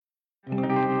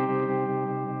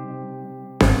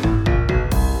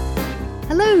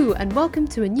Hello and welcome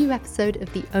to a new episode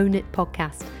of the Own It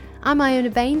podcast. I'm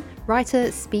Iona Bain,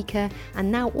 writer, speaker,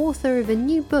 and now author of a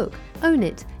new book, Own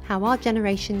It, How Our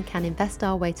Generation Can Invest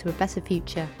Our Way to a Better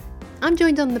Future. I'm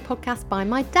joined on the podcast by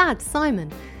my dad,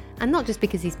 Simon, and not just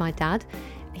because he's my dad,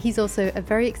 he's also a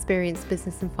very experienced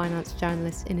business and finance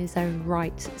journalist in his own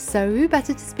right. So who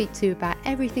better to speak to about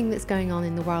everything that's going on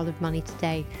in the world of money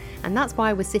today? And that's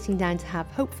why we're sitting down to have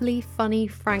hopefully funny,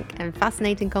 frank and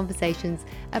fascinating conversations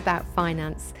about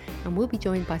finance. And we'll be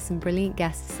joined by some brilliant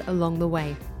guests along the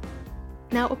way.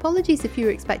 Now, apologies if you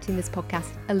were expecting this podcast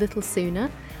a little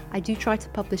sooner. I do try to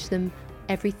publish them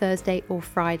every Thursday or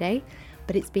Friday,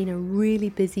 but it's been a really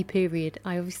busy period.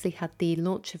 I obviously had the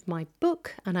launch of my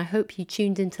book, and I hope you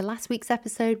tuned into last week's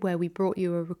episode where we brought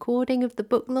you a recording of the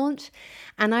book launch.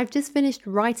 And I've just finished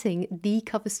writing the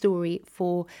cover story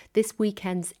for this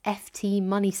weekend's FT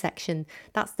Money section.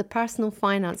 That's the personal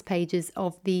finance pages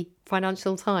of the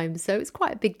Financial Times. So it's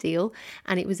quite a big deal,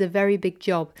 and it was a very big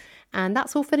job. And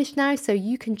that's all finished now, so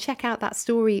you can check out that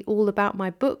story all about my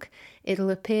book. It'll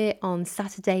appear on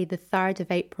Saturday, the 3rd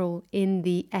of April in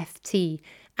the FT.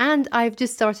 And I've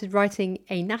just started writing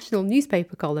a national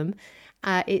newspaper column.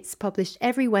 It's published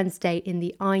every Wednesday in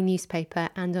the iNewspaper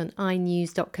and on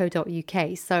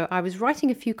inews.co.uk. So I was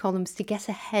writing a few columns to get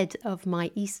ahead of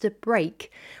my Easter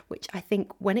break, which I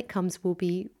think when it comes will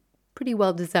be pretty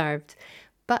well deserved.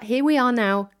 But here we are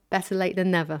now, better late than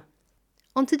never.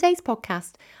 On today's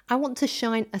podcast, I want to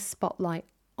shine a spotlight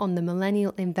on the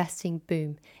millennial investing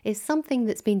boom. It's something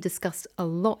that's been discussed a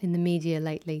lot in the media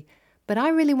lately, but I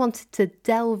really wanted to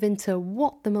delve into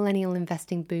what the millennial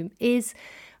investing boom is,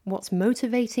 what's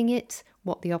motivating it,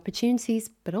 what the opportunities,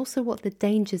 but also what the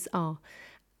dangers are.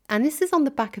 And this is on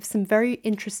the back of some very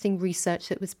interesting research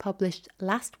that was published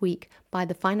last week by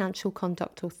the Financial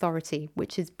Conduct Authority,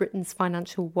 which is Britain's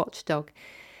financial watchdog.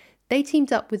 They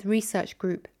teamed up with research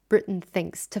group Britain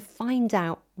Thinks to find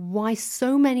out why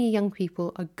so many young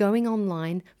people are going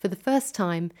online for the first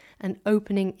time and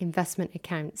opening investment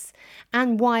accounts,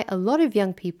 and why a lot of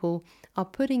young people are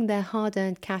putting their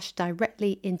hard-earned cash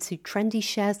directly into trendy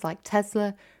shares like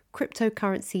Tesla,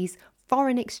 cryptocurrencies,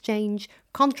 foreign exchange,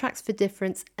 contracts for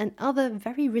difference, and other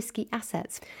very risky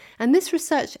assets. And this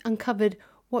research uncovered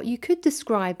what you could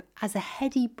describe as a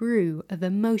heady brew of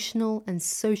emotional and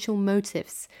social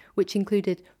motives, which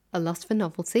included a lust for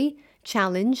novelty,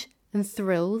 challenge and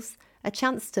thrills, a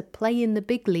chance to play in the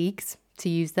big leagues, to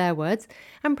use their words,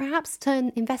 and perhaps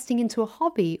turn investing into a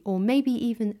hobby or maybe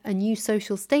even a new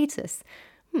social status.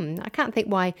 I can't think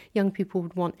why young people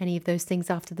would want any of those things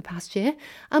after the past year.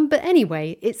 But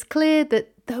anyway, it's clear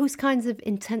that those kinds of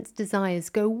intense desires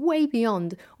go way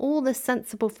beyond all the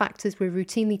sensible factors we're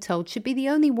routinely told should be the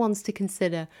only ones to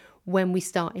consider when we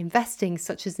start investing,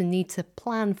 such as the need to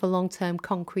plan for long-term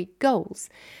concrete goals.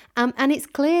 And it's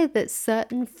clear that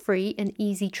certain free and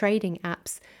easy trading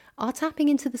apps are tapping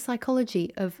into the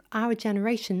psychology of our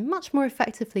generation much more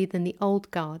effectively than the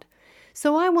old guard.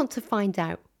 So I want to find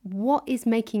out what is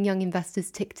making young investors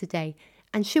tick today,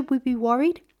 and should we be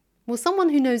worried? Well, someone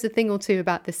who knows a thing or two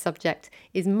about this subject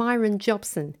is Myron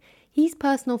Jobson. He's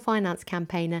personal finance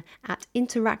campaigner at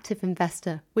Interactive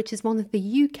Investor, which is one of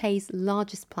the UK's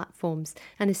largest platforms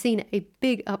and has seen a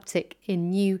big uptick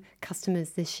in new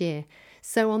customers this year.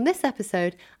 So on this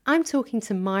episode, I'm talking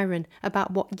to Myron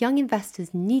about what young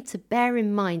investors need to bear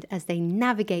in mind as they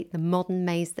navigate the modern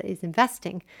maze that is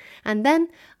investing. And then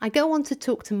I go on to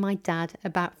talk to my dad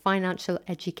about financial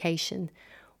education.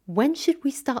 When should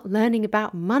we start learning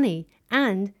about money?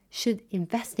 And should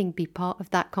investing be part of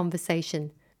that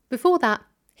conversation? Before that,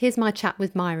 here's my chat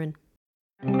with Myron.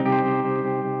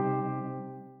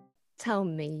 Tell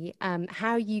me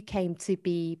how you came to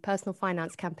be personal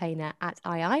finance campaigner at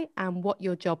II and what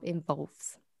your job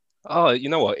involves. Oh, you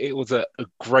know what? It was a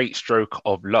great stroke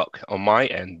of luck on my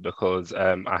end because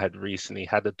I had recently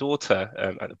had a daughter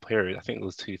at the period, I think it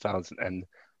was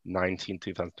 2019,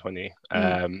 2020.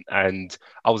 And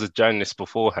I was a journalist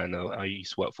beforehand. I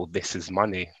used to work for This Is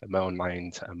Money, the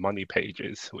online money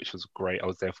pages, which was great. I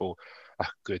was there for a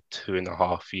good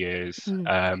 2.5 years.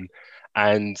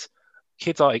 And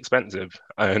kids are expensive,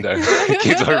 and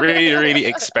kids are really, really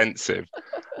expensive.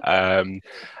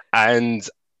 And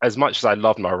as much as I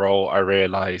loved my role, I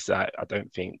realized that I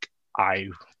don't think I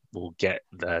will get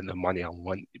the money I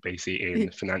want basically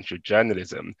in financial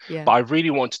journalism. Yeah. But I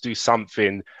really want to do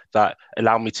something that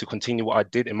allowed me to continue what I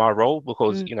did in my role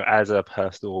because, you know, as a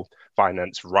personal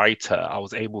finance writer, I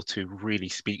was able to really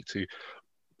speak to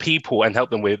people and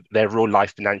help them with their real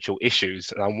life financial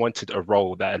issues. And I wanted a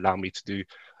role that allowed me to do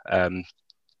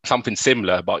something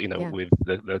similar, but, you know, with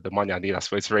the money I need, I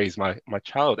suppose, to raise my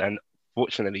child. And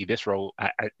fortunately, this role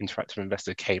at Interactive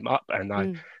Investor came up, and I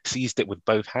Mm. seized it with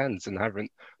both hands and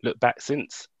haven't looked back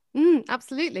since.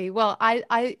 Absolutely. Well,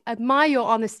 I admire your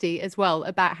honesty as well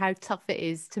about how tough it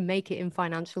is to make it in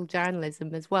financial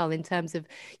journalism as well, in terms of,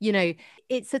 you know,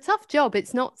 it's a tough job.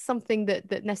 It's not something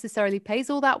that necessarily pays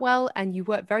all that well, and you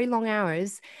work very long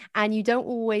hours and you don't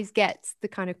always get the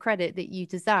kind of credit that you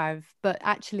deserve. But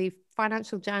actually,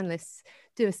 financial journalists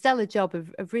do a stellar job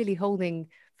of really holding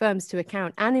firms to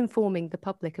account and informing the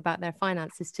public about their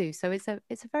finances too. So it's a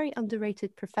very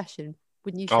underrated profession,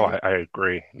 wouldn't you Oh, say? I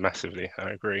agree massively. I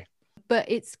agree. But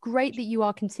it's great that you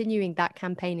are continuing that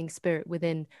campaigning spirit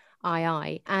within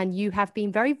II, and you have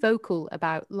been very vocal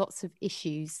about lots of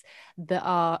issues that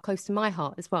are close to my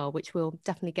heart as well, which we'll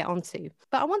definitely get onto.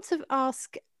 But I want to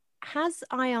ask, has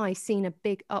II seen a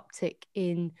big uptick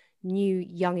in new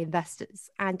young investors?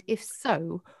 And if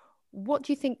so, what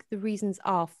do you think the reasons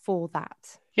are for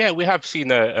that? Yeah, we have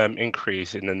seen an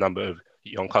increase in the number of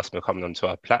young customers coming onto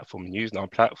our platform and using our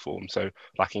platform. So,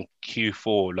 like in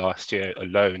Q4 last year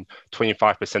alone,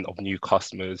 25% of new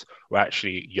customers were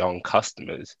actually young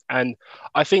customers. And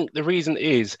I think the reason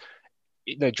is,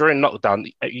 during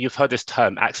lockdown, you've heard this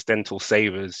term accidental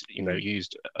savers, Mm.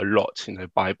 used a lot,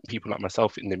 by people like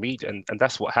myself in the media. And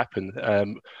that's what happened.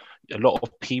 A lot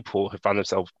of people have found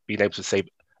themselves being able to save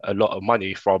a lot of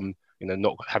money from,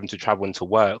 not having to travel into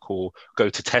work or go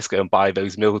to Tesco and buy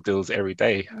those meal deals every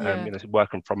day, Yeah.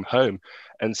 working from home.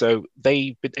 And so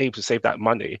they've been able to save that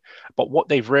money. But what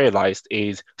they've realized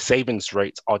is savings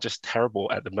rates are just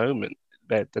terrible at the moment.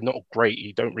 They're not great.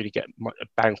 You don't really get much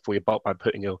bang for your buck by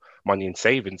putting your money in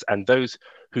savings. And those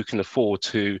who can afford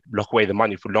to lock away the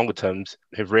money for longer terms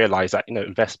have realized that,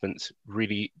 investments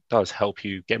really does help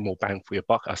you get more bang for your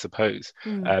buck, I suppose.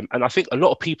 Mm. And I think a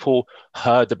lot of people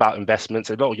heard about investments.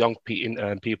 A lot of young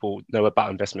people know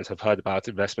about investments, have heard about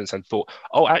investments and thought,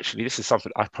 oh, actually, this is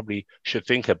something I probably should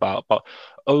think about. But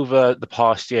over the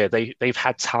past year, they've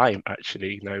had time,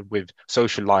 actually, with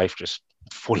social life just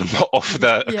fallen off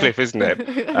the Yeah. cliff, isn't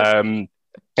it?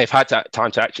 They've had that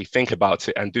time to actually think about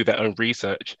it and do their own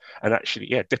research and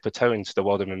actually, yeah, dip a toe into the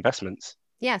world of investments.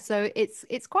 Yeah, so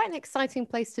it's quite an exciting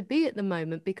place to be at the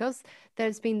moment, because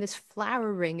there's been this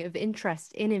flowering of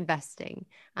interest in investing,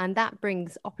 and that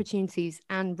brings opportunities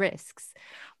and risks.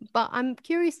 But I'm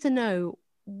curious to know,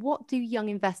 what do young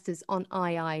investors on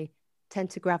II tend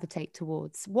to gravitate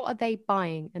towards? What are they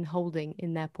buying and holding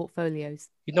in their portfolios?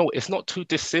 It's not too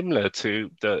dissimilar to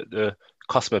the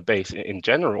customer base in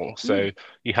general. Mm. So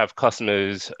you have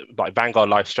customers like Vanguard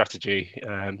Life Strategy,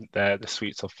 they're the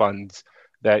suites of funds.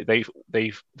 They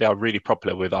are really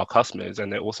popular with our customers,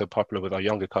 and they're also popular with our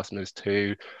younger customers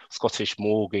too. Scottish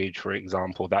Mortgage, for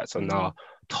example, that's on our Mm.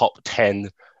 top 10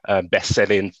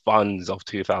 best-selling funds of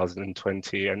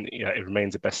 2020, and it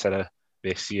remains a bestseller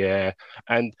this year.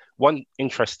 And one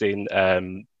interesting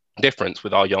difference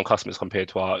with our young customers compared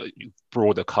to our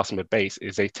broader customer base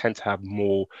is they tend to have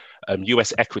more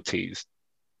US equities,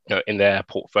 in their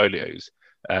portfolios,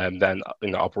 than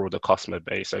our broader customer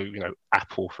base. So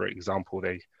Apple, for example,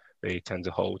 they tend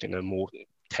to hold more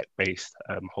tech-based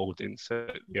holdings. So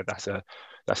yeah, that's a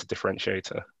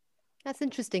differentiator. That's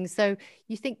interesting. So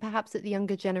you think perhaps that the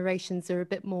younger generations are a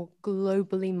bit more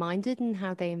globally minded in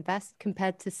how they invest,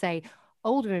 compared to, say,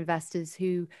 older investors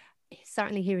who,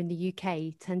 certainly here in the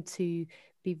UK, tend to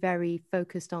be very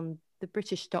focused on the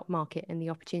British stock market and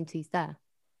the opportunities there.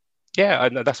 Yeah,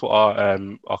 and that's what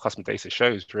our customer data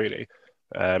shows really.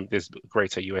 There's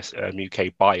greater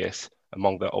UK bias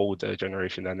among the older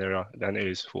generation than there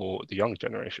is for the younger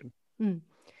generation. Mm.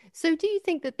 So do you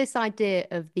think that this idea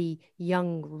of the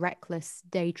young, reckless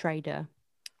day trader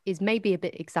is maybe a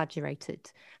bit exaggerated,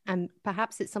 and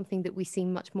perhaps it's something that we see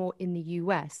much more in the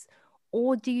US?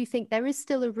 Or do you think there is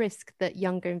still a risk that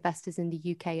younger investors in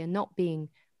the UK are not being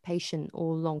patient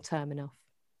or long term enough?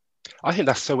 I think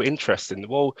that's so interesting.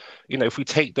 Well, if we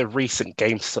take the recent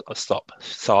GameStop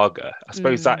saga, I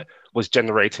suppose Mm. that was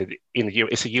generated in the US.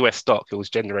 It's a US stock. It was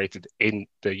generated in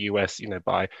the US,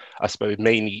 by, I suppose,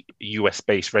 mainly US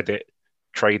based Reddit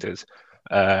traders.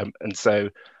 And so,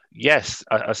 yes,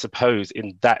 I suppose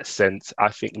in that sense, I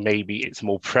think maybe it's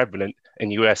more prevalent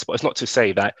in US, but it's not to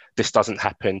say that this doesn't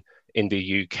happen in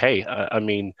the UK. I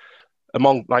mean,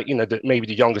 among, like, maybe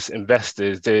the youngest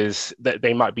investors, there's that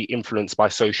they might be influenced by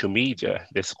social media.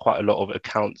 There's quite a lot of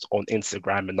accounts on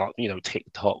Instagram and not,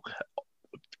 TikTok,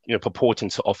 purporting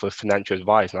to offer financial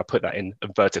advice, and I put that in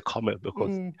inverted comma because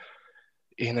Mm.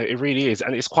 it really is,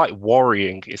 and it's quite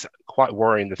worrying. It's quite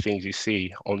worrying, the things you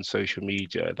see on social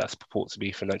media that's purported to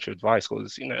be financial advice,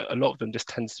 because a lot of them just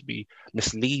tends to be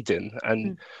misleading.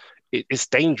 And Mm. it's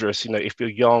dangerous, if you're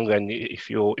young and if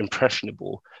you're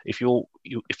impressionable, if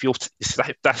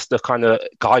that's the kind of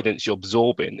guidance you're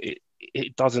absorbing,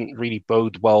 it doesn't really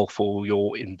bode well for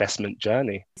your investment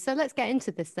journey. So let's get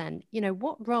into this then.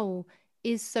 What role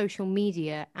is social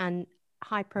media and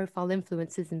high profile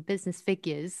influencers and business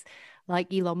figures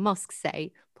like Elon Musk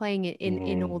say playing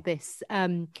in all this?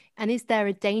 And is there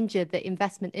a danger that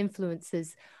investment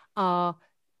influencers are,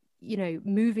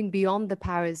 moving beyond the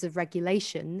powers of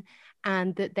regulation,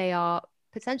 and that they are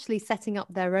potentially setting up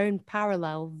their own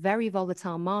parallel, very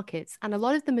volatile markets? And a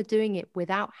lot of them are doing it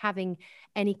without having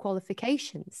any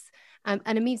qualifications. And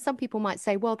I mean, some people might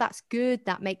say, well, that's good.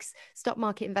 That makes stock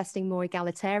market investing more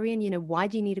egalitarian. Why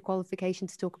do you need a qualification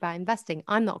to talk about investing?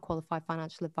 I'm not a qualified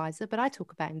financial advisor, but I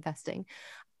talk about investing.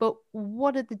 But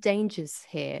what are the dangers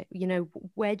here?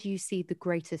 Where do you see the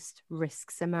greatest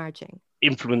risks emerging?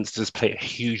 Influencers play a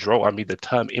huge role. I mean, the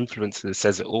term influencers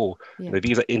says it all. Yeah.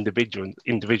 These are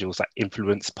individuals that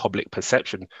influence public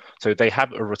perception. So they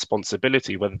have a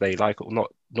responsibility, whether they like it or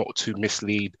not to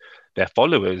mislead their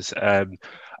followers.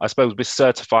 I suppose with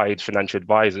certified financial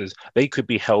advisors, they could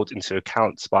be held into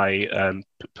accounts by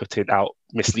putting out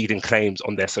misleading claims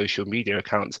on their social media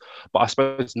accounts. But I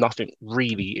suppose nothing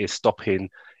really is stopping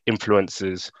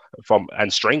influencers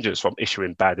and strangers from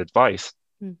issuing bad advice.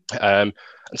 And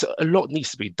so a lot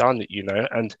needs to be done,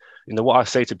 and what I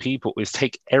say to people is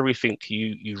take everything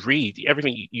you read,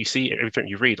 everything you see, everything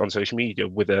you read on social media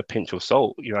with a pinch of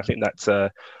salt. I think that's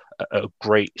a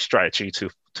great strategy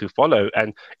to follow.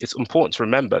 And it's important to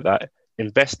remember that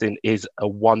investing is a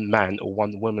one man or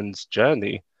one woman's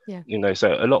journey. Yeah.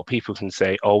 So a lot of people can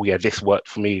say, oh yeah, this worked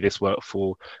for me, this worked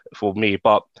for me,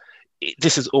 but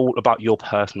this is all about your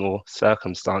personal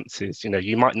circumstances.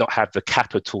 You might not have the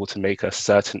capital to make a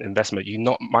certain investment.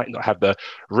 Might not have the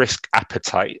risk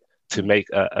appetite to make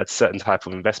a certain type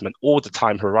of investment, or the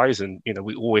time horizon.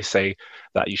 We always say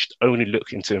that you should only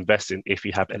look into investing if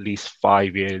you have at least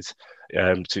 5 years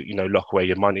to lock away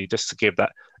your money, just to give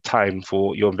that time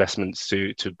for your investments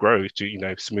to grow,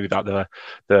 to smooth out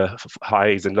the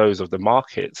highs and lows of the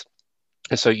markets.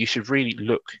 And so you should really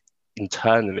look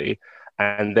internally,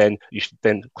 and then you should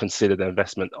then consider the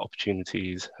investment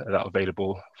opportunities that are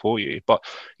available for you. But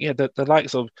yeah, the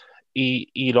likes of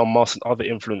Elon Musk and other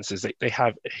influencers, they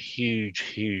have a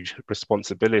huge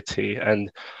responsibility.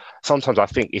 And sometimes I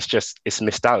think it's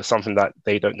missed out, something that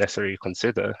they don't necessarily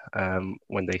consider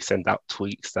when they send out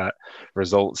tweets that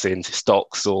results in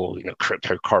stocks or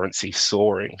cryptocurrency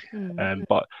soaring.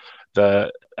 But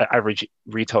the average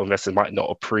retail investor might not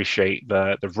appreciate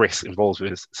the risk involved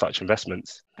with such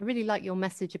investments. I really like your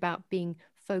message about being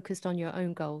focused on your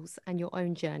own goals and your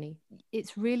own journey.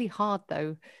 It's really hard,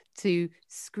 though, to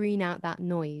screen out that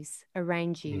noise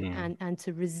around you and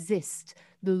to resist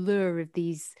the lure of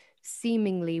these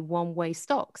seemingly one-way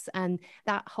stocks. And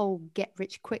that whole get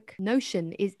rich quick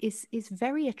notion is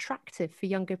very attractive for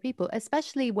younger people,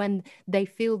 especially when they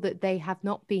feel that they have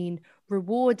not been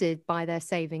rewarded by their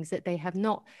savings, that they have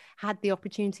not had the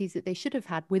opportunities that they should have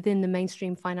had within the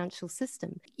mainstream financial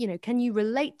system. Can you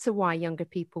relate to why younger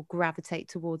people gravitate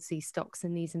towards these stocks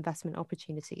and these investment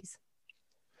opportunities?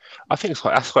 I think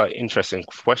that's quite an interesting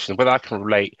question. Whether I can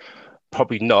relate,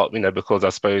 probably not, because I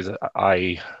suppose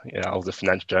I was a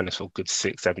financial journalist for a good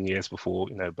 6-7 years before,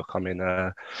 becoming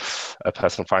a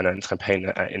personal finance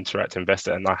campaigner at Interact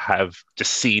Investor. And I have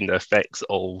just seen the effects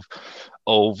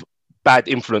of bad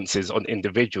influences on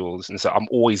individuals. And so I'm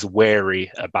always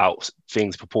wary about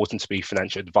things purporting to be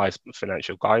financial advice,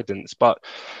 financial guidance. But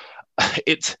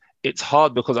it's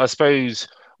hard, because I suppose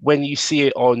when you see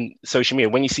it on social media,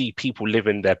 when you see people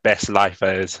living their best life,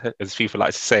 as people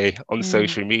like to say on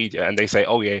social media, and they say,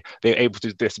 oh yeah, they're able to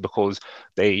do this because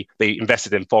they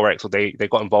invested in Forex, or they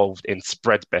got involved in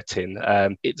spread betting.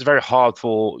 It's very hard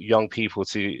for young people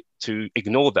to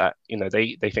ignore that.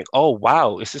 They think, oh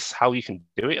wow, is this how you can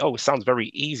do it? Oh, it sounds very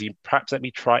easy. Perhaps let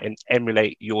me try and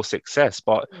emulate your success.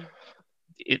 But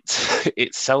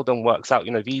it seldom works out.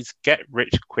 These get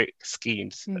rich quick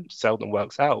schemes seldom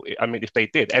works out. I mean, if they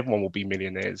did, everyone will be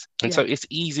millionaires. And so it's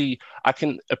easy. I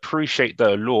can appreciate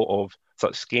the allure of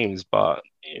such schemes, but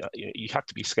you have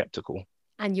to be skeptical.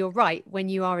 And you're right, when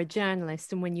you are a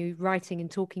journalist and when you're writing and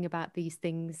talking about these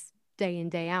things day in,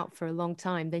 day out for a long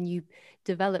time, then you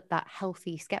develop that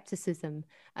healthy skepticism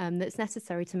that's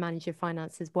necessary to manage your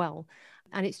finances well.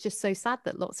 And it's just so sad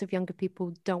that lots of younger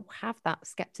people don't have that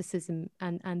skepticism,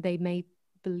 and they may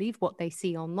believe what they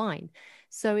see online.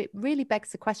 So it really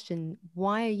begs the question,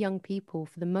 why are young people,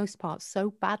 for the most part,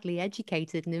 so badly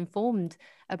educated and informed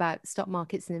about stock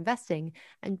markets and investing?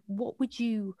 And what would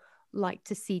you like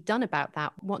to see done about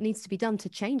that? What needs to be done to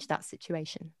change that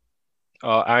situation?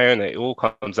 Iona, it all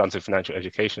comes down to financial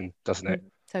education, doesn't it?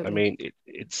 I Totally. mean,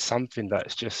 it's something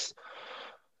that's just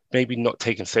maybe not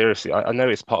taken seriously. I know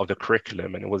it's part of the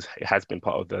curriculum, and it has been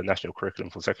part of the national curriculum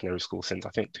for secondary school since I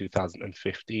think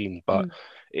 2015, but Mm.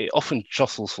 it often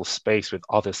jostles for space with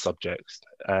other subjects.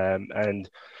 And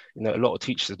a lot of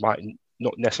teachers might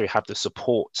not necessarily have the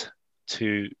support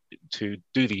to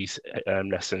do these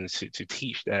lessons to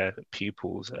teach their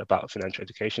pupils about financial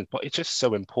education, but it's just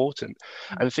so important.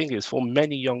 Mm. And the thing is, for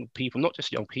many young people, not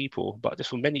just young people, but just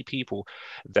for many people,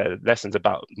 the lessons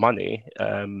about money,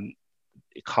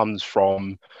 it comes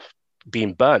from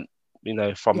being burnt,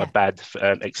 from a Yeah. bad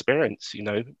experience,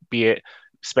 be it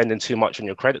spending too much on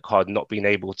your credit card, not being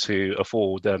able to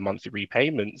afford the monthly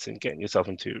repayments and getting yourself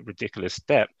into ridiculous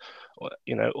debt,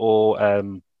 or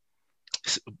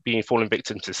being fallen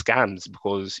victim to scams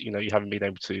because you haven't been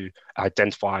able to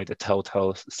identify the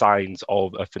telltale signs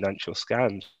of a financial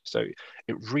scam. So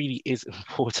it really is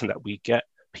important that we get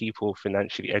people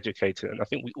financially educated, and I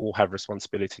think we all have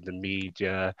responsibility, the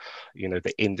media,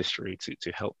 the industry,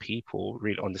 to help people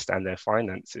really understand their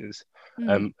finances.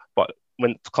 Mm. But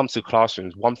when it comes to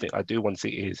classrooms, one thing I do want to see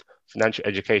is financial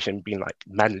education being like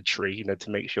mandatory,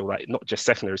 to make sure that not just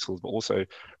secondary schools but also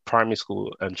primary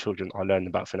school children are learning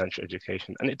about financial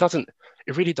education. And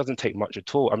it really doesn't take much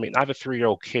at all. I mean, I have a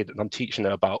 3-year-old kid and I'm teaching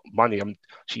her about money.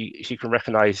 She can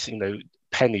recognize,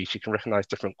 pennies, she can recognize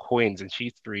different coins, and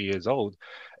she's 3 years old.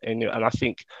 And I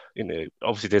think,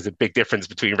 obviously there's a big difference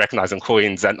between recognizing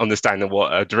coins and understanding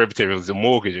what a derivative is and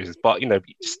mortgages. But,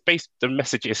 space the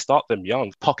message is start them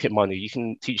young. Pocket money. You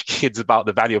can teach kids about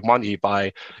the value of money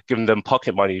by giving them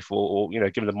pocket money or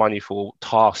giving them money for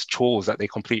tasks, chores that they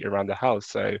complete around the house.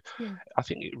 So Yeah. I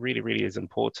think it really, really is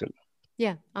important.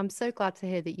 Yeah, I'm so glad to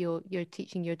hear that you're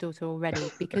teaching your daughter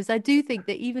already, because I do think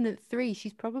that even at 3,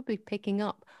 she's probably picking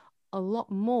up a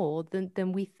lot more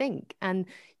than we think. And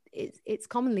it's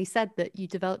commonly said that you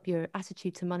develop your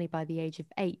attitude to money by the age of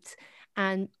 8.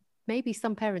 And maybe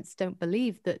some parents don't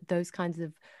believe that those kinds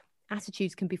of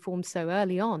attitudes can be formed so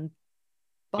early on,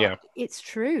 but Yeah. it's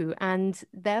true. And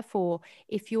therefore,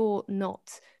 if you're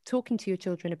not talking to your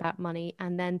children about money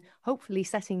and then hopefully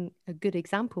setting a good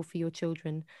example for your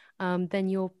children, then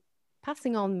you're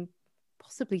passing on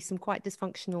possibly some quite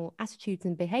dysfunctional attitudes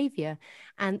and behavior.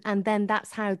 And then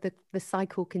that's how the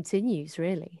cycle continues,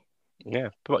 really. Yeah,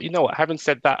 but you know what? Having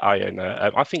said that,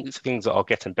 Iona, I think things are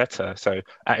getting better. So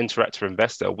at Interactive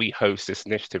Investor, we host this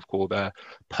initiative called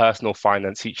Personal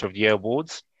Finance Teacher of the Year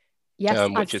Awards, Yes,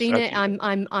 I've which is seen it.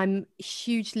 actually, I'm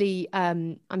hugely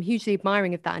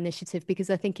admiring of that initiative, because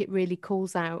I think it really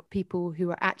calls out people who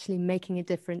are actually making a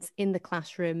difference in the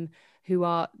classroom, who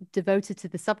are devoted to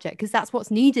the subject, because that's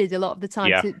what's needed a lot of the time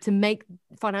yeah, to make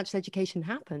financial education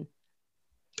happen.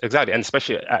 exactly, and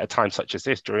especially at a time such as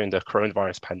this during the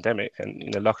coronavirus pandemic.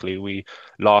 And luckily, we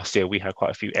last year we had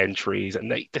quite a few entries,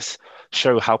 and they just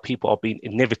show how people are being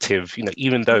innovative.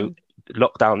 Even though Mm.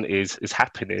 lockdown is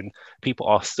happening, people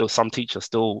are still some teachers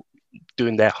still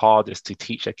doing their hardest to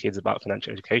teach their kids about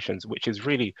financial education, which is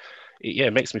really, yeah,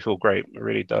 it makes me feel great. It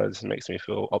really does. It makes me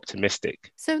feel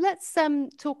optimistic. So let's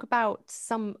talk about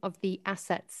some of the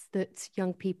assets that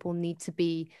young people need to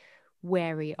be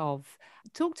wary of.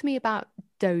 Talk to me about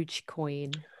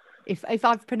Dogecoin. If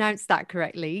I've pronounced that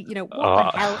correctly, what the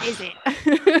Uh, hell is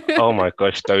Oh it? my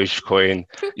gosh, Dogecoin.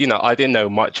 I didn't know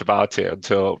much about it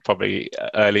until probably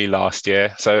early last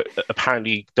year. So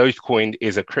apparently, Dogecoin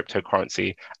is a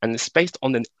cryptocurrency and it's based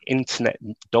on an internet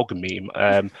dog meme.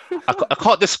 I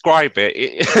can't describe it.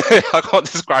 I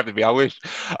can't describe it. I wish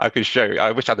I could show.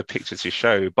 I wish I had the pictures to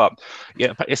show. But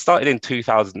yeah, it started in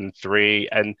 2003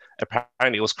 and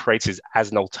apparently it was created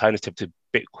as an alternative to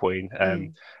Bitcoin.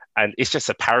 Mm. And it's just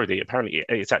a parody. Apparently,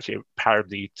 it's actually a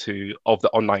parody of the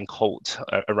online cult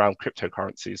around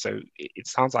cryptocurrency. So it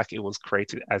sounds like it was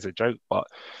created as a joke, but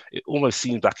it almost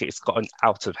seems like it's gotten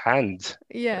out of hand.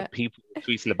 Yeah. People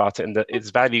tweeting about it, and its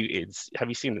value is. Have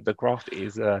you seen that the graph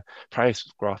is price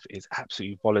graph is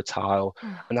absolutely volatile,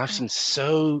 Oh and I've God. seen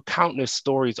so countless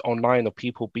stories online of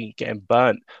people getting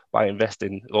burnt by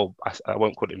investing, or I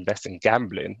won't call it investing,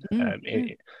 gambling Mm,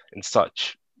 mm. in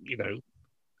such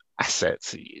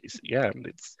assets. It's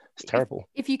If terrible.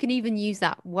 if you can even use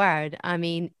that word, I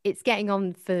mean, it's getting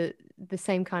on for the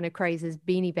same kind of craze as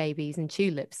Beanie Babies and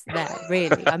tulips there,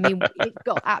 really. I mean, it's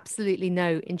got absolutely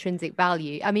no intrinsic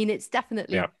value. I mean, it's Yeah,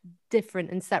 definitely different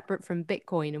and separate from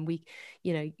Bitcoin. And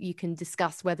you can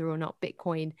discuss whether or not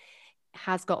Bitcoin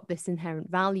has got this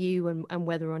inherent value, and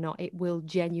whether or not it will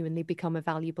genuinely become a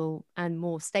valuable and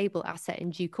more stable asset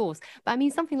in due course. But I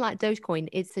mean, something like Dogecoin,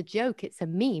 it's a joke, it's a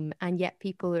meme, and yet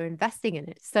people are investing in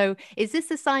it. So is this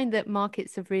a sign that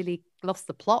markets have really lost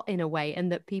the plot in a way,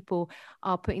 and that people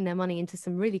are putting their money into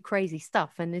some really crazy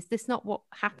stuff? And is this not what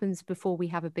happens before we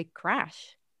have a big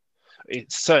crash?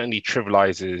 It certainly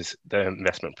trivializes the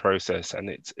investment process, and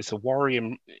it's a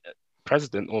worrying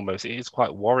precedent almost. It is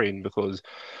quite worrying because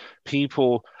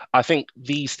people, I think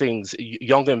these things,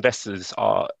 younger investors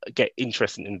are get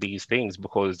interested in these things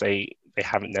because they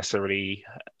haven't necessarily,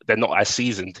 they're not as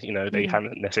seasoned, they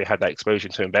haven't necessarily had that exposure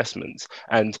to investments.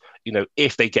 And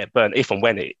if they get burnt, if and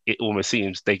when it almost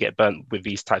seems they get burnt with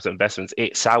these types of investments,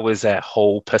 it sours their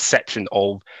whole perception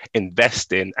of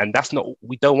investing, and that's not,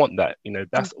 we don't want that.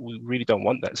 We really don't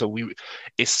want that. So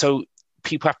it's so,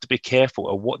 people have to be careful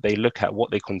of what they look at, what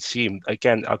they consume.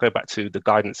 Again, I'll go back to the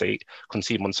guidance they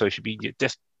consume on social media.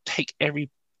 Just take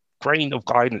every grain of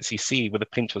guidance you see with a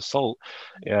pinch of salt,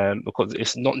 because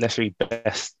it's not necessarily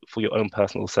best for your own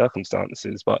personal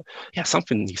circumstances. But yeah,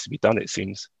 something needs to be done, it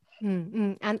seems.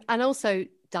 And also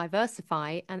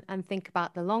diversify and think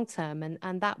about the long term,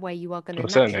 and that way you are going to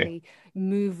Certainly. naturally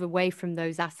move away from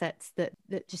those assets that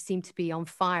just seem to be on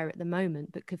fire at the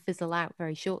moment but could fizzle out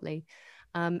very shortly.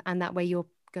 And that way you're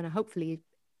going to hopefully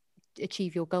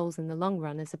achieve your goals in the long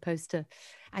run, as opposed to,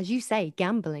 as you say,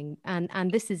 gambling.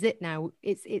 And this is it now.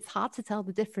 It's hard to tell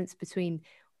the difference between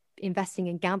investing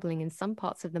and gambling in some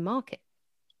parts of the market.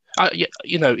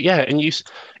 Yeah, and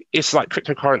it's like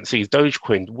cryptocurrencies,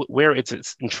 Dogecoin, where it's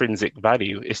its intrinsic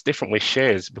value. It's different with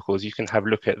shares because you can have a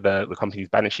look at the company's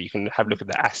balance sheet, you can have a look at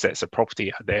the assets, the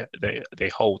property they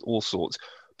hold, all sorts.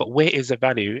 But where is the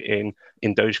value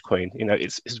in Dogecoin?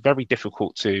 It's very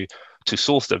difficult to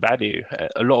source the value.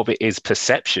 A lot of it is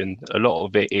perception. A lot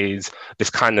of it is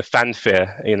this kind of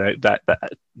fanfare, that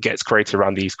gets created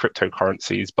around these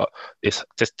cryptocurrencies. But it's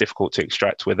just difficult to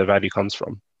extract where the value comes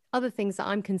from. Other things that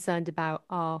I'm concerned about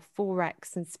are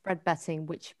Forex and spread betting,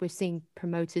 which we're seeing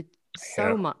promoted so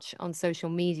Yeah. much on social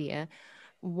media.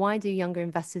 Why do younger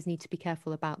investors need to be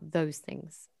careful about those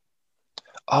things?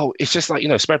 Oh, it's just like,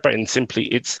 spread betting, it's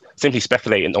simply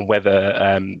speculating on whether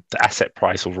the asset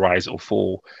price will rise or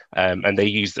fall. And they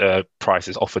use the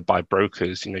prices offered by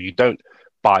brokers. You don't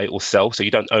buy or sell, so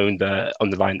you don't own the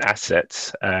underlying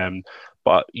assets.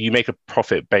 But you make a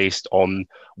profit based on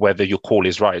whether your call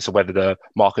is right. So whether the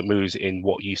market moves in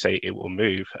what you say it will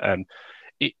move.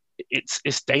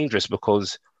 It's dangerous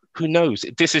because who knows?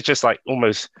 This is just like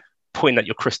almost pointing at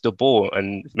your crystal ball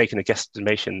and making a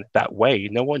guesstimation that way.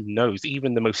 No one knows.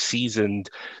 Even the most seasoned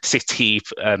city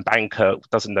banker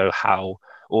doesn't know how,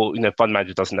 or fund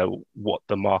manager doesn't know what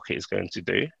the market is going to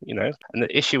do. And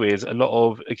the issue is a lot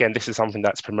of, again, this is something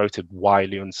that's promoted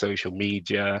widely on social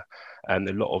media, and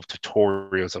a lot of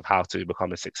tutorials of how to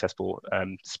become a successful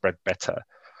spread better.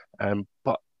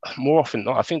 But more often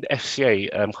not, I think the FCA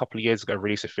a couple of years ago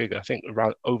released a figure. I think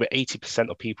around over 80%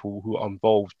 of people who are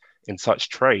involved in such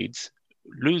trades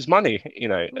lose money,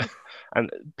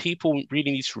 and people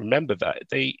really need to remember that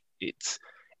it's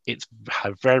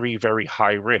a very, very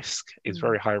high risk. It's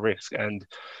very high risk. And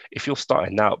if you're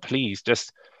starting out, please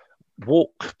just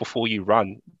walk before you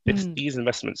run. These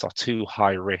investments are too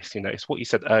high risk. It's what you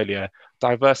said earlier,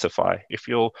 diversify. If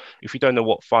you don't know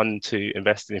what fund to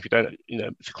invest in, if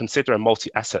you consider a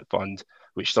multi-asset fund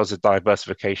which does a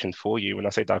diversification for you. When I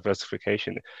say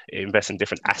diversification, it invests in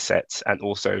different assets and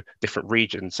also different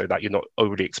regions so that you're not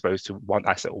overly exposed to one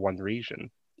asset or one region.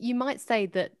 You might say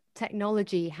that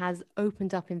technology has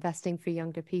opened up investing for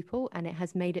younger people, and it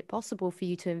has made it possible for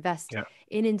you to invest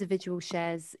in individual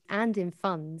shares and in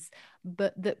funds,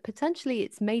 but that potentially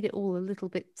it's made it all a little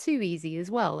bit too easy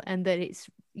as well, and that it's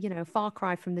a far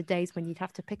cry from the days when you'd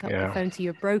have to pick up the phone to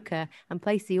your broker and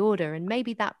place the order, and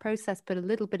maybe that process put a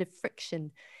little bit of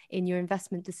friction in your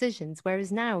investment decisions,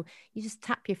 whereas now you just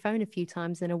tap your phone a few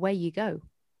times and away you go.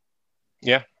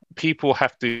 Yeah, people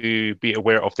have to be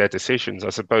aware of their decisions.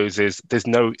 I suppose there's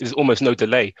almost no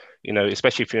delay,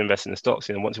 especially if you invest in the stocks.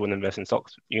 Once you want to invest in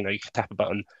stocks, you can tap a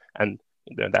button and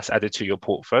that's added to your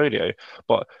portfolio.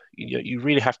 But you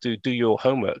really have to do your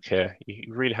homework here.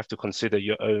 You really have to consider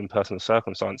your own personal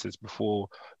circumstances before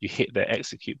you hit the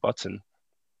execute button.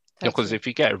 Totally. Because if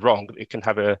you get it wrong, it can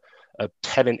have a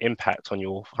telling impact on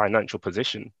your financial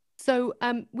position. So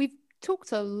we've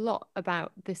talked a lot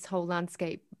about this whole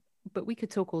landscape, but we could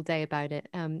talk all day about it.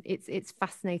 It's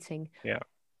fascinating. Yeah.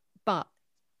 But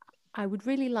I would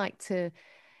really like to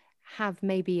have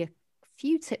maybe a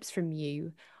few tips from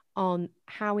you on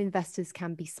how investors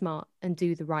can be smart and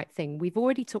do the right thing. We've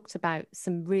already talked about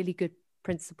some really good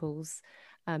principles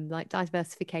like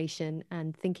diversification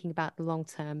and thinking about the long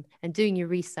term and doing your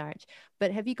research.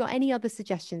 But have you got any other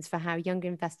suggestions for how younger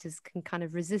investors can kind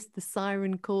of resist the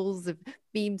siren calls of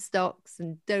meme stocks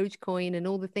and Dogecoin and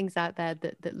all the things out there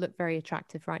that look very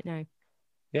attractive right now?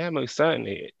 Yeah, most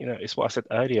certainly. It's what I said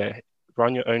earlier,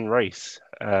 run your own race.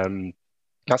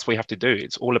 That's what you have to do.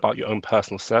 It's all about your own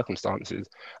personal circumstances.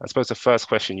 I suppose the first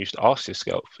question you should ask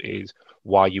yourself is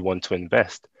why you want to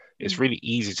invest. It's really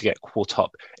easy to get caught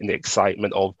up in the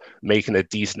excitement of making a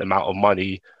decent amount of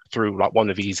money through like one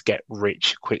of these get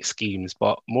rich quick schemes,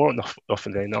 but more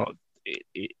often than not,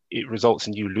 it results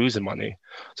in you losing money.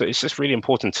 So it's just really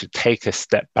important to take a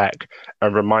step back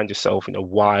and remind yourself,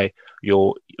 why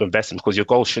you're investing, because your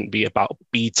goal shouldn't be about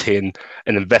beating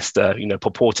an investor,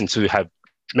 purporting to have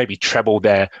maybe treble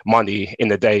their money in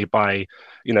a day by,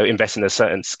 investing in a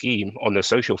certain scheme on the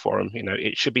social forum.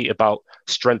 It should be about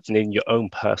strengthening your own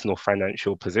personal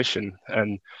financial position.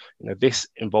 And, this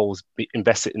involves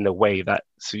investing in a way that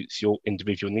suits your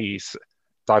individual needs.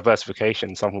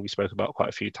 Diversification, something we spoke about quite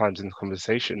a few times in the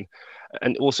conversation.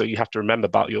 And also you have to remember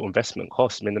about your investment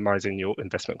costs, minimizing your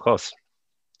investment costs.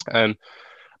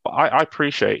 But I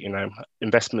appreciate,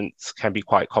 investments can be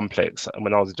quite complex. And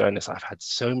when I was doing this, I've had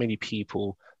so many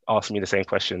people ask me the same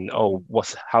question. Oh,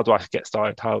 how do I get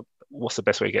started? What's the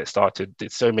best way to get started?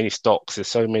 There's so many stocks, there's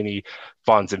so many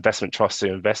funds, investment trusts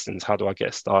to invest in. How do I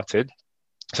get started?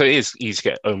 So it is easy to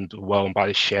get overwhelmed by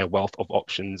the sheer wealth of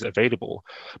options available.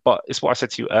 But it's what I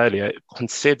said to you earlier,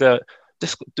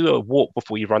 just do a walk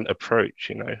before you run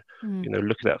approach,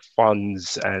 looking at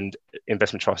funds and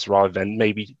investment trusts rather than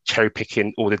maybe cherry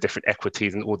picking all the different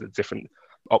equities and all the different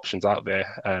options out there,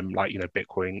 like,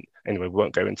 Bitcoin. Anyway, we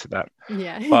won't go into that.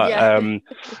 Yeah.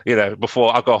 But,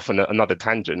 before I go off on another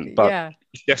tangent, but yeah.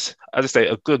 yes, as I say,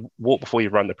 a good walk before you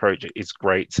run the project is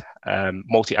great.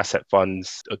 Multi-asset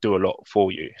funds do a lot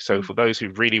for you. So for those who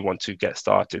really want to get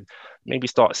started, maybe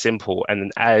start simple. And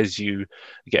then as you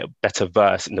get better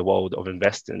versed in the world of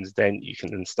investing, then you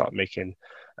can then start making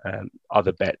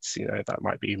other bets, that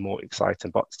might be more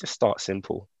exciting, but just start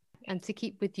simple. And to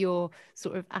keep with your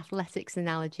sort of athletics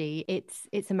analogy,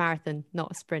 it's a marathon,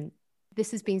 not a sprint.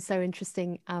 This has been so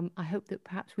interesting. I hope that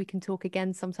perhaps we can talk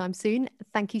again sometime soon.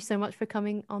 Thank you so much for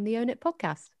coming on the Own It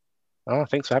podcast. Oh,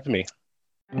 thanks for having me.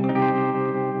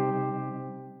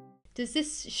 Does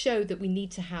this show that we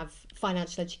need to have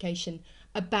financial education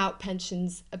about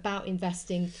pensions, about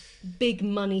investing, big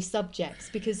money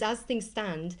subjects? Because as things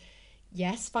stand,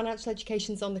 yes, financial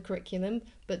education's on the curriculum,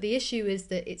 but the issue is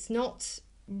that it's not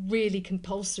really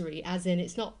compulsory, as in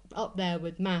it's not up there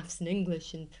with maths and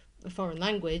English and a foreign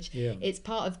language. Yeah. It's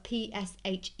part of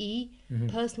PSHE,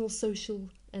 personal, social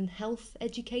and health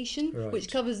education, Right.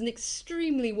 which covers an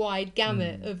extremely wide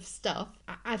gamut of stuff.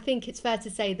 I think it's fair to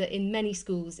say that in many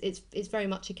schools it's very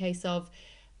much a case of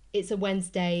it's a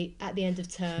Wednesday at the end of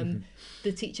term,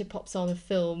 the teacher pops on a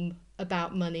film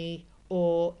about money,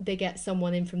 or they get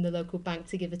someone in from the local bank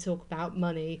to give a talk about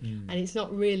money. And it's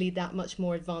not really that much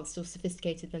more advanced or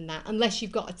sophisticated than that, unless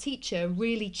you've got a teacher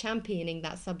really championing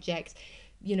that subject,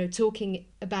 talking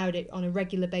about it on a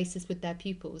regular basis with their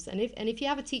pupils. And if you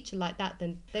have a teacher like that,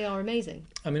 then they are amazing.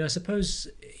 I mean, I suppose,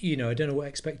 I don't know what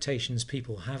expectations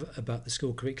people have about the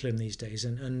school curriculum these days.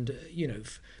 And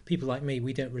people like me,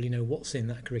 we don't really know what's in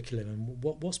that curriculum and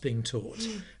what's being taught.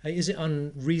 Is it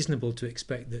unreasonable to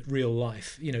expect that real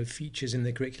life, features in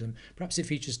the curriculum? Perhaps it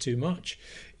features too much,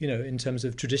 in terms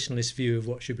of traditionalist view of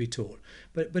what should be taught.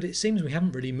 But it seems we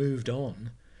haven't really moved on,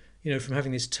 from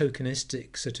having this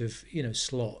tokenistic sort of,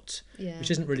 slot, which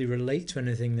doesn't really relate to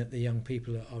anything that the young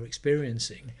people are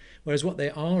experiencing. Whereas what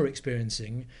they are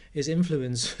experiencing is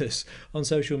influencers on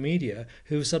social media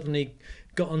who suddenly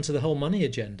got onto the whole money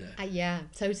agenda. Yeah,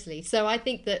 totally. So I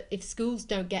think that if schools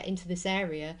don't get into this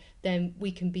area, then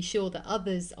we can be sure that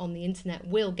others on the internet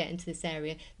will get into this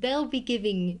area. They'll be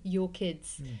giving your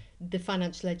kids the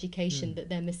financial education that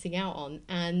they're missing out on.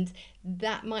 And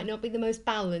that might not be the most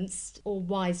balanced or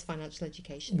wise financial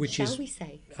education, we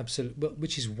say? Absolutely. Well,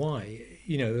 which is why,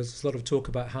 there's a lot of talk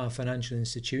about how financial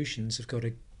institutions have got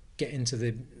to get into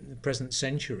the present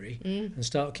century and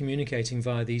start communicating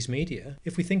via these media.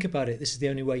 If we think about it, this is the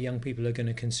only way young people are going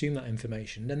to consume that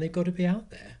information, then they've got to be out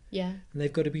there. Yeah. And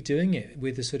they've got to be doing it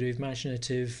with the sort of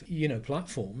imaginative,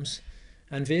 platforms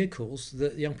and vehicles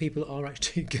that young people are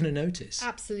actually going to notice.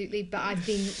 Absolutely. But I've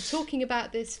been talking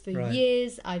about this for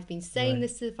years. I've been saying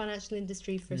this to the financial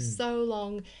industry for so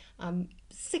long. I'm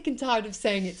sick and tired of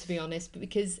saying it, to be honest, but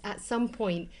because at some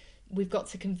point we've got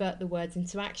to convert the words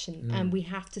into action, and we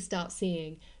have to start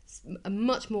seeing a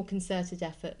much more concerted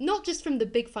effort, not just from the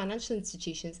big financial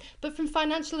institutions, but from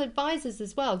financial advisors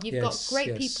as well. You've got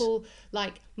great people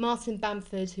like Martin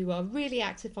Bamford, who are really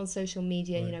active on social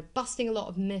media, you know, busting a lot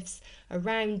of myths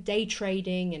around day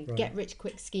trading and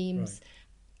get-rich-quick schemes.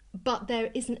 But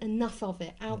there isn't enough of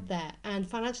it out there. And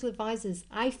financial advisors,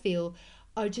 I feel,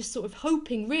 are just sort of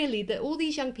hoping really that all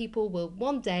these young people will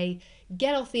one day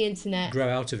get off the internet, grow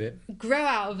out of it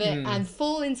and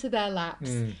fall into their laps.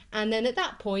 And then at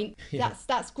that point,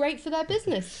 that's great for their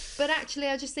business. But actually,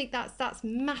 I just think that's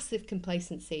massive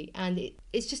complacency, and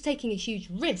it's just taking a huge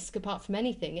risk apart from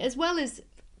anything, as well as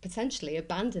potentially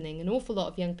abandoning an awful lot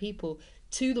of young people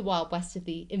to the wild west of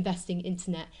the investing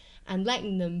internet and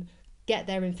letting them get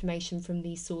their information from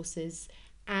these sources.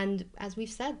 And as we've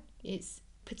said, it's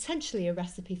potentially a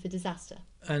recipe for disaster.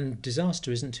 And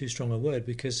disaster isn't too strong a word,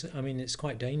 because I mean it's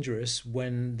quite dangerous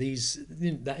when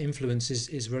that influence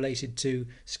is related to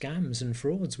scams and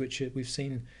frauds, which we've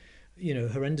seen, you know,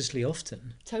 horrendously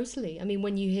often. Totally. I mean,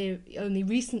 when you hear only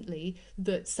recently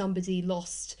that somebody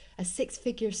lost a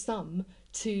 6-figure sum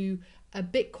to a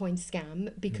Bitcoin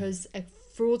scam because a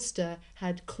fraudster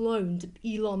had cloned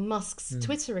Elon Musk's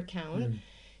Twitter account,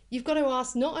 you've got to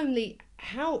ask not only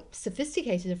how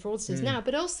sophisticated a fraudster is now,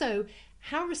 but also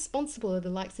how responsible are the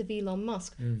likes of Elon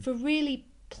Musk for really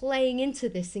playing into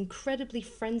this incredibly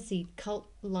frenzied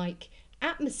cult-like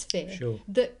atmosphere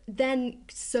that then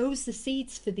sows the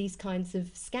seeds for these kinds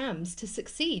of scams to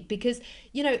succeed. Because,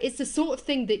 you know, it's the sort of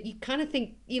thing that you kind of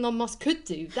think Elon Musk could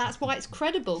do. That's why it's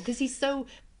credible, because he's so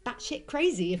batshit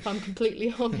crazy, if I'm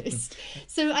completely honest.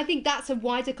 So I think that's a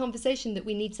wider conversation that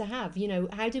we need to have. You know,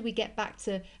 how do we get back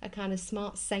to a kind of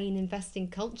smart, sane investing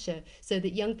culture so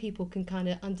that young people can kind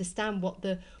of understand what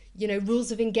the, you know,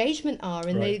 rules of engagement are,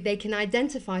 and they can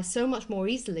identify so much more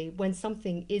easily when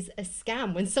something is a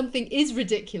scam, when something is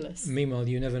ridiculous. Meanwhile,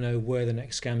 you never know where the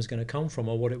next scam is going to come from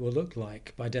or what it will look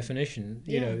like. By definition,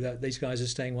 you know, that these guys are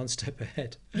staying one step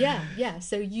ahead. Yeah.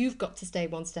 So you've got to stay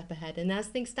one step ahead, and as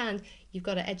things stand, you've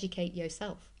got to educate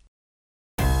yourself.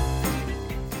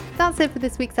 That's it for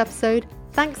this week's episode.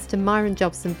 Thanks to Myron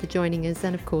Jobson for joining us,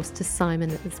 and of course to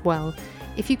Simon as well.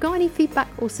 If you've got any feedback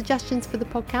or suggestions for the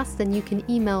podcast, then you can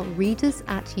email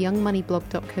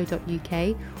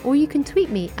readers@youngmoneyblog.co.uk, or you can tweet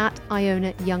me at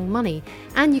IonaYoungMoney.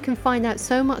 And you can find out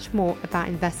so much more about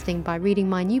investing by reading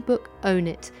my new book, Own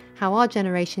It: How Our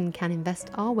Generation Can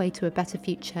Invest Our Way to a Better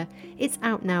Future. It's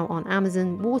out now on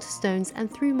Amazon, Waterstones, and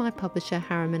through my publisher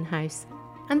Harriman House.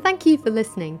 And thank you for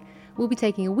listening. We'll be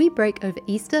taking a wee break over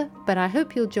Easter, but I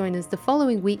hope you'll join us the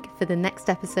following week for the next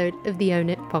episode of the Own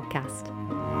It podcast.